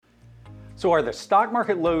So are the stock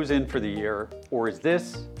market lows in for the year, or is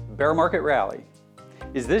this bear market rally?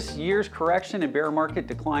 Is this year's correction and bear market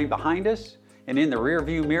decline behind us and in the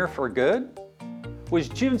rearview mirror for good? Was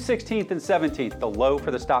June 16th and 17th the low for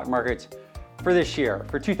the stock markets for this year,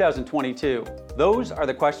 for 2022? Those are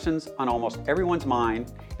the questions on almost everyone's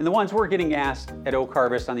mind and the ones we're getting asked at Oak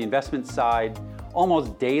Harvest on the investment side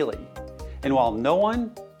almost daily. And while no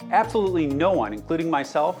one, absolutely no one, including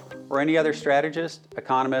myself or any other strategist,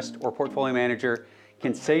 economist, or portfolio manager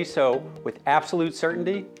can say so with absolute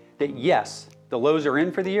certainty that yes, the lows are in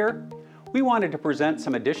for the year, we wanted to present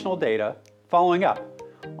some additional data following up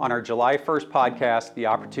on our July 1st podcast, The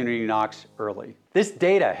Opportunity Knocks Early. This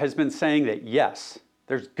data has been saying that yes,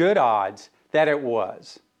 there's good odds that it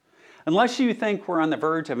was. Unless you think we're on the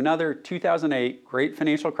verge of another 2008 great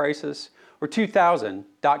financial crisis or 2000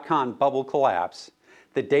 dot-com bubble collapse,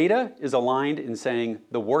 the data is aligned in saying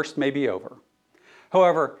the worst may be over.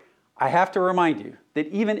 However, I have to remind you that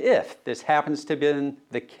even if this happens to have been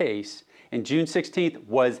the case and June 16th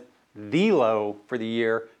was the low for the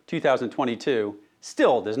year 2022,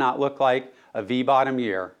 still does not look like a V-bottom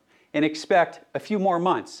year, and expect a few more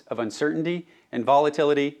months of uncertainty and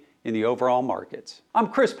volatility in the overall markets. I'm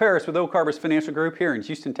Chris Paris with Oak Harvest Financial Group here in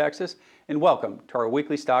Houston, Texas, and welcome to our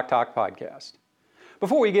weekly Stock Talk podcast.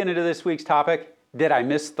 Before we get into this week's topic, did I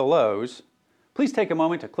miss the lows? Please take a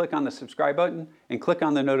moment to click on the subscribe button and click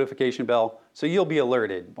on the notification bell so you'll be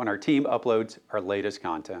alerted when our team uploads our latest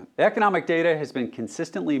content. The economic data has been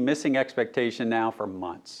consistently missing expectation now for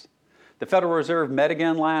months. The Federal Reserve met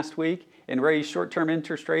again last week and raised short-term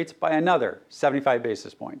interest rates by another 75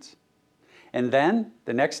 basis points. And then,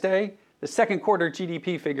 the next day, the second quarter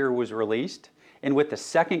GDP figure was released, and with the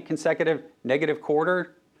second consecutive negative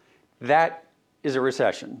quarter, that is a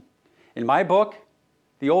recession. In my book,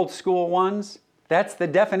 the old school ones, that's the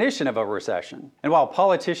definition of a recession. And while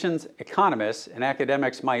politicians, economists, and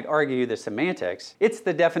academics might argue the semantics, it's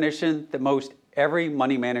the definition that most every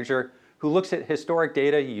money manager who looks at historic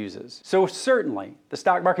data uses. So certainly, the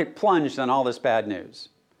stock market plunged on all this bad news.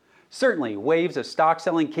 Certainly, waves of stock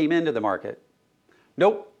selling came into the market.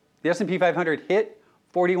 Nope, the S&P 500 hit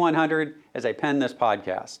 4,100 as I penned this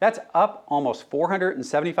podcast. That's up almost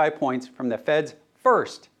 475 points from the Fed's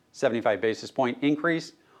first 75 basis point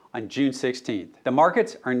increase on June 16th. The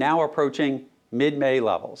markets are now approaching mid-May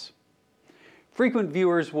levels. Frequent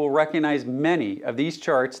viewers will recognize many of these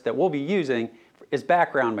charts that we'll be using as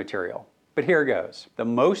background material. But here goes. The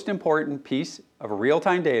most important piece of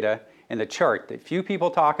real-time data and the chart that few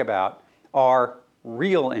people talk about are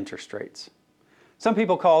real interest rates. Some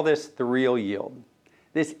people call this the real yield.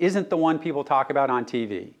 This isn't the one people talk about on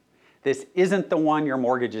TV. This isn't the one your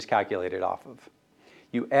mortgage is calculated off of.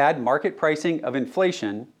 You add market pricing of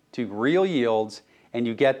inflation to real yields and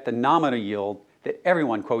you get the nominal yield that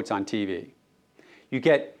everyone quotes on TV. You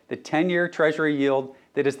get the 10-year Treasury yield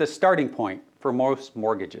that is the starting point for most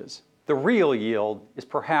mortgages. The real yield is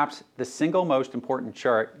perhaps the single most important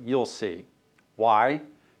chart you'll see. Why?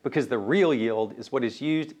 Because the real yield is what is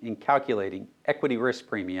used in calculating equity risk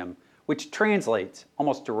premium, which translates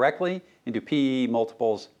almost directly into PE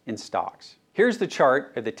multiples in stocks. Here's the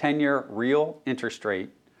chart of the 10-year real interest rate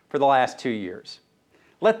for the last 2 years.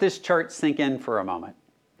 Let this chart sink in for a moment.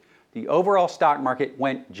 The overall stock market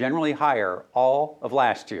went generally higher all of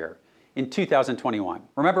last year in 2021.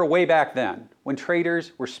 Remember way back then when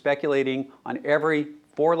traders were speculating on every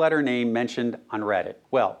four-letter name mentioned on Reddit?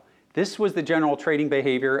 Well, this was the general trading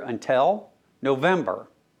behavior until November,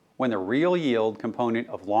 when the real yield component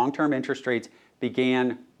of long-term interest rates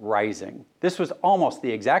began rising. This was almost the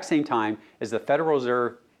exact same time as the Federal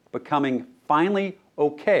Reserve becoming finally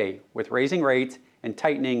okay with raising rates and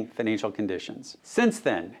tightening financial conditions. Since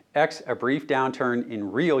then, a brief downturn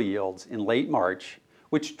in real yields in late March,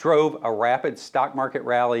 which drove a rapid stock market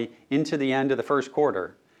rally into the end of the first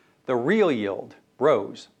quarter, the real yield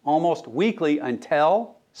rose almost weekly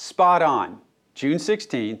until spot on June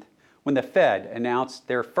 16th, when the Fed announced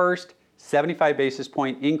their first 75 basis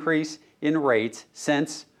point increase in rates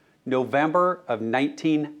since November of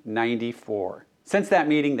 1994. Since that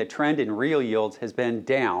meeting, the trend in real yields has been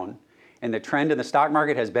down, and the trend in the stock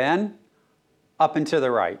market has been up and to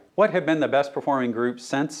the right. What have been the best performing groups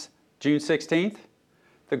since June 16th?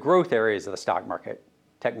 The growth areas of the stock market: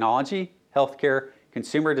 technology, healthcare,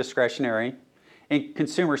 consumer discretionary, and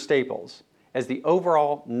consumer staples, as the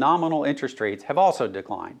overall nominal interest rates have also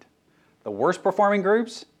declined. The worst performing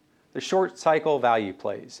groups? The short cycle value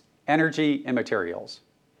plays, energy and materials.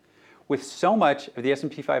 With so much of the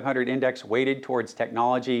S&P 500 index weighted towards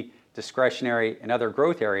technology, discretionary, and other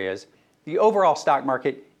growth areas, the overall stock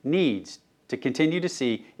market needs to continue to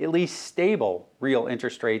see at least stable real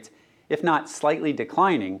interest rates if not slightly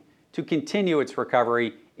declining, to continue its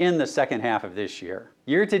recovery in the second half of this year.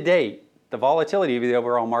 Year to date, the volatility of the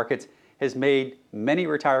overall markets has made many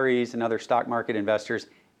retirees and other stock market investors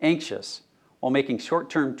anxious, while making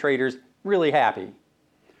short-term traders really happy.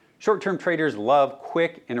 Short-term traders love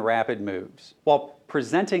quick and rapid moves. While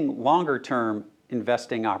presenting longer-term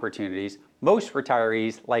investing opportunities, most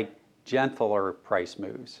retirees like gentler price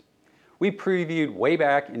moves. We previewed way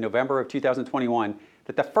back in November of 2021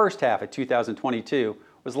 that the first half of 2022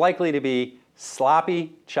 was likely to be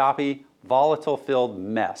sloppy, choppy, volatile-filled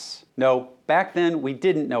mess. No, back then we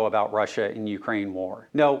didn't know about Russia and Ukraine war.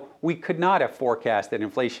 No, we could not have forecast that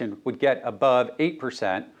inflation would get above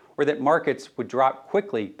 8% or that markets would drop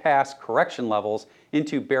quickly past correction levels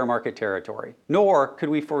into bear market territory. Nor could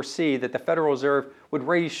we foresee that the Federal Reserve would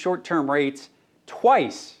raise short-term rates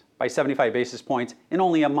twice by 75 basis points in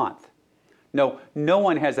only a month. No, no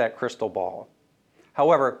one has that crystal ball.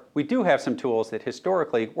 However, we do have some tools that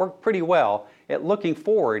historically work pretty well at looking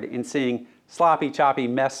forward and seeing sloppy, choppy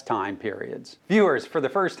mess time periods. Viewers, for the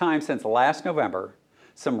first time since last November,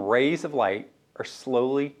 some rays of light are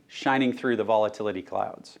slowly shining through the volatility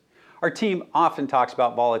clouds. Our team often talks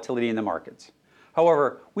about volatility in the markets.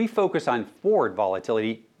 However, we focus on forward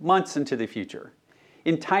volatility months into the future,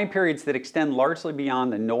 in time periods that extend largely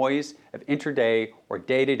beyond the noise of intraday or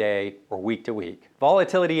day-to-day or week-to-week.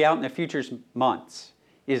 Volatility out in the futures months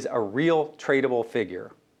is a real tradable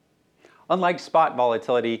figure. Unlike spot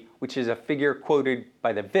volatility, which is a figure quoted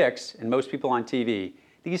by the VIX and most people on TV,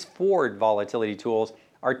 these forward volatility tools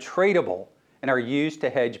are tradable and are used to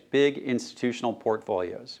hedge big institutional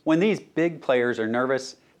portfolios. When these big players are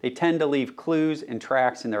nervous, they tend to leave clues and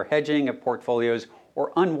tracks in their hedging of portfolios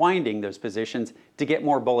or unwinding those positions to get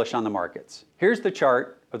more bullish on the markets. Here's the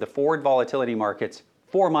chart of the forward volatility markets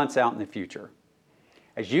 4 months out in the future.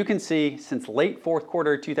 As you can see, since late fourth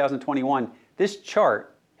quarter 2021, this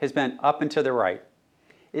chart has been up and to the right.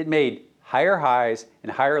 It made higher highs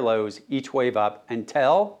and higher lows each wave up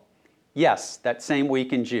until, yes, that same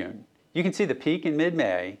week in June. You can see the peak in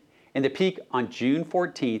mid-May and the peak on June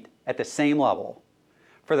 14th at the same level.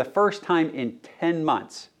 For the first time in 10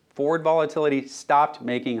 months, forward volatility stopped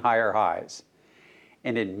making higher highs.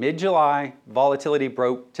 And in mid-July, volatility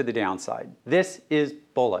broke to the downside. This is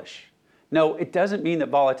bullish. No, it doesn't mean that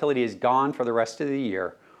volatility is gone for the rest of the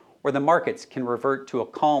year, or the markets can revert to a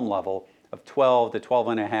calm level of 12 to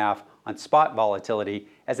 12.5 on spot volatility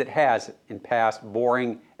as it has in past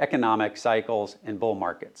boring economic cycles and bull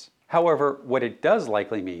markets. However, what it does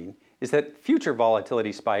likely mean is that future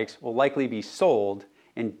volatility spikes will likely be sold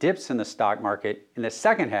and dips in the stock market in the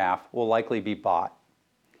second half will likely be bought.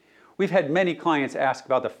 We've had many clients ask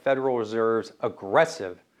about the Federal Reserve's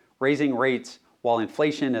aggressive raising rates while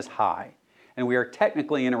inflation is high, and we are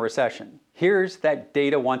technically in a recession. Here's that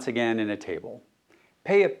data once again in a table.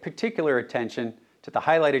 Pay a particular attention to the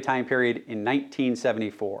highlighted time period in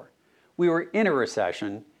 1974. We were in a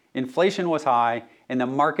recession, inflation was high, and the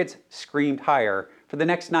markets screamed higher for the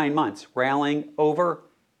next 9 months, rallying over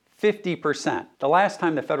 50%. The last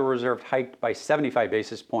time the Federal Reserve hiked by 75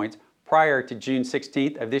 basis points prior to June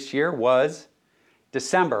 16th of this year was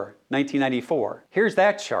December 1994. Here's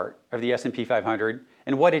that chart of the S&P 500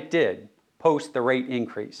 and what it did post the rate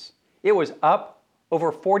increase. It was up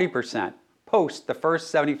over 40% post the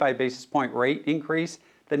first 75 basis point rate increase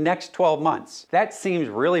the next 12 months. That seems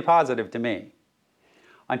really positive to me.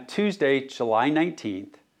 On Tuesday, July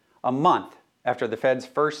 19th, a month after the Fed's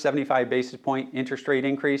first 75 basis point interest rate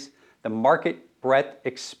increase, the market breadth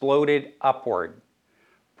exploded upward.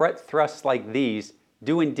 Breadth thrusts like these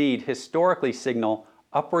do indeed historically signal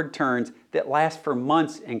upward turns that last for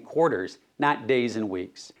months and quarters, not days and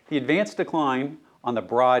weeks. The advanced decline on the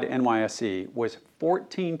broad NYSE was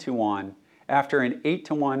 14-1 after an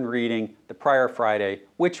 8-1 reading the prior Friday,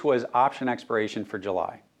 which was option expiration for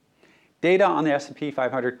July. Data on the S&P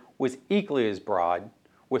 500 was equally as broad,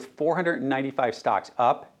 with 495 stocks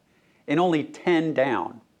up and only 10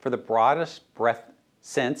 down for the broadest breadth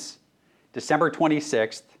since December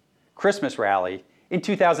 26th, Christmas rally in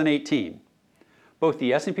 2018. Both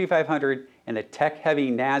the S&P 500 and the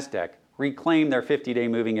tech-heavy NASDAQ reclaimed their 50-day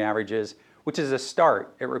moving averages, which is a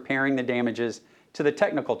start at repairing the damages to the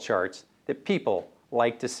technical charts that people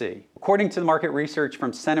like to see. According to the market research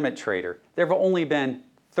from Sentiment Trader, there have only been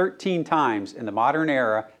 13 times in the modern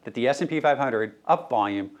era that the S&P 500 up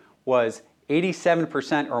volume was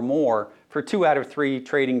 87% or more for 2 out of 3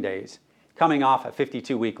 trading days, coming off a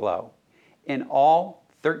 52-week low. In all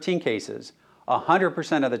 13 cases,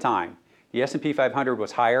 100% of the time, the S&P 500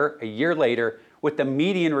 was higher a year later, with the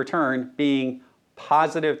median return being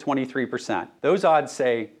positive 23%. Those odds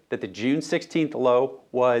say that the June 16th low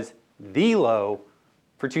was the low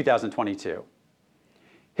for 2022.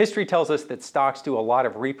 History tells us that stocks do a lot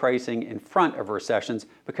of repricing in front of recessions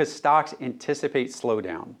because stocks anticipate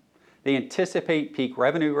slowdown. They anticipate peak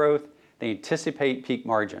revenue growth, they anticipate peak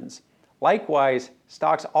margins. Likewise,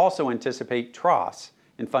 stocks also anticipate troughs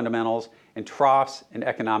in fundamentals and troughs in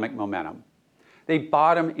economic momentum. They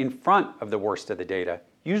bottom in front of the worst of the data,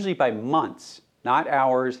 usually by months, not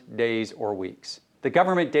hours, days, or weeks. The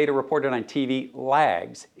government data reported on TV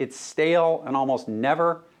lags. It's stale and almost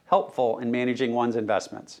never helpful in managing one's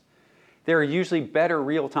investments. There are usually better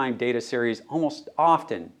real-time data series, almost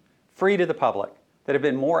often free to the public, that have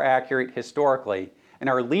been more accurate historically and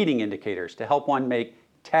are leading indicators to help one make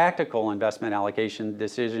tactical investment allocation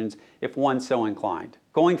decisions if one's so inclined.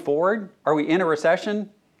 Going forward, are we in a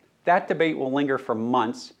recession? That debate will linger for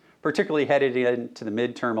months, particularly headed into the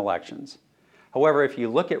midterm elections. However, if you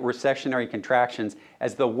look at recessionary contractions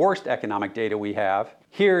as the worst economic data we have,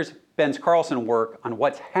 here's Ben's Carlson work on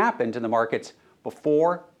what's happened to the markets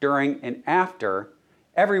before, during, and after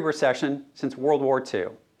every recession since World War II.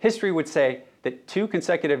 History would say that 2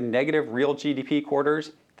 consecutive negative real GDP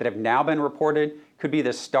quarters that have now been reported could be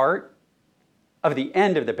the start of the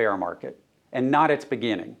end of the bear market and not its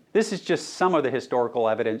beginning. This is just some of the historical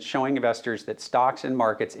evidence showing investors that stocks and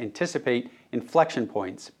markets anticipate inflection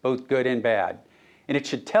points, both good and bad. And it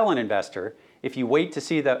should tell an investor, if you wait to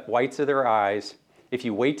see the whites of their eyes, if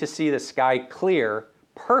you wait to see the sky clear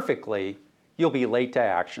perfectly, you'll be late to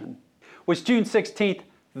action. Was June 16th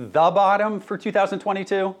the bottom for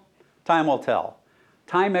 2022? Time will tell.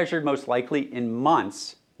 Time measured most likely in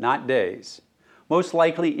months, not days. Most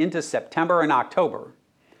likely into September and October.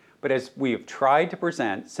 But as we have tried to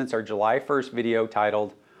present since our July 1st video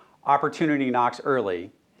titled Opportunity Knocks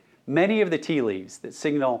Early, many of the tea leaves that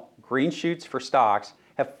signal green shoots for stocks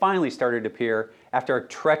have finally started to appear after a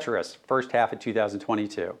treacherous first half of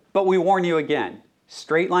 2022. But we warn you again,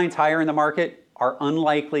 straight lines higher in the market are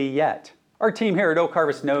unlikely yet. Our team here at Oak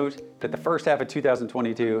Harvest knows that the first half of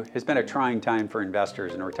 2022 has been a trying time for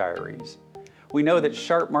investors and retirees. We know that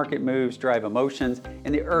sharp market moves drive emotions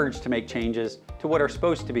and the urge to make changes to what are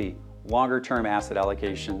supposed to be longer-term asset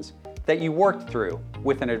allocations that you worked through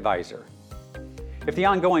with an advisor. If the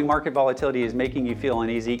ongoing market volatility is making you feel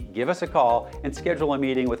uneasy, give us a call and schedule a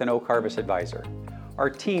meeting with an Oak Harvest advisor. Our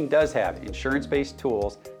team does have insurance-based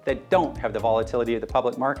tools that don't have the volatility of the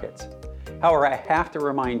public markets. However, I have to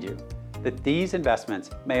remind you that these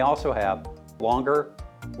investments may also have longer,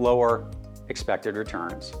 lower expected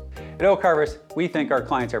returns. At Oak Harvest, we think our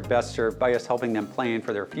clients are best served by us helping them plan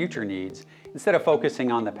for their future needs instead of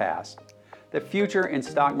focusing on the past. The future in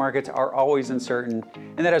stock markets are always uncertain,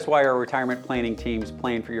 and that is why our retirement planning teams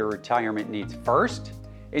plan for your retirement needs first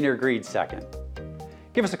and your greed second.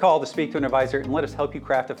 Give us a call to speak to an advisor and let us help you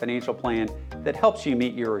craft a financial plan that helps you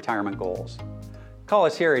meet your retirement goals. Call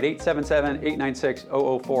us here at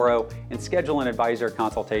 877-896-0040 and schedule an advisor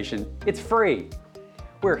consultation. It's free.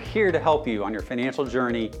 We're here to help you on your financial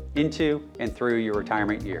journey into and through your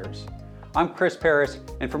retirement years. I'm Chris Paris,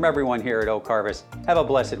 and from everyone here at Oak Harvest, have a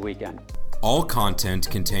blessed weekend. All content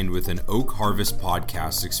contained within Oak Harvest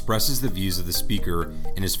podcast expresses the views of the speaker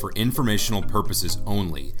and is for informational purposes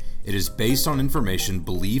only. It is based on information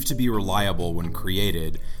believed to be reliable when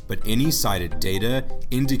created, but any cited data,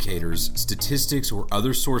 indicators, statistics, or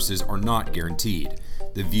other sources are not guaranteed.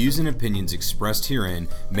 The views and opinions expressed herein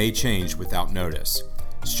may change without notice.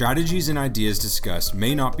 Strategies and ideas discussed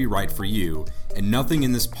may not be right for you, and nothing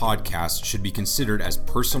in this podcast should be considered as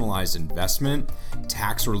personalized investment,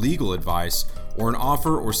 tax or legal advice, or an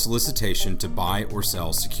offer or solicitation to buy or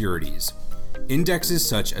sell securities. Indexes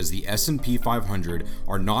such as the S&P 500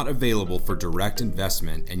 are not available for direct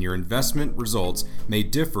investment, and your investment results may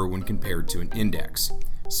differ when compared to an index.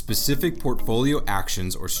 Specific portfolio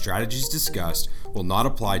actions or strategies discussed will not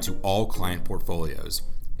apply to all client portfolios.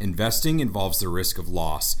 Investing involves the risk of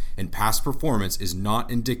loss, and past performance is not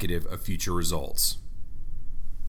indicative of future results.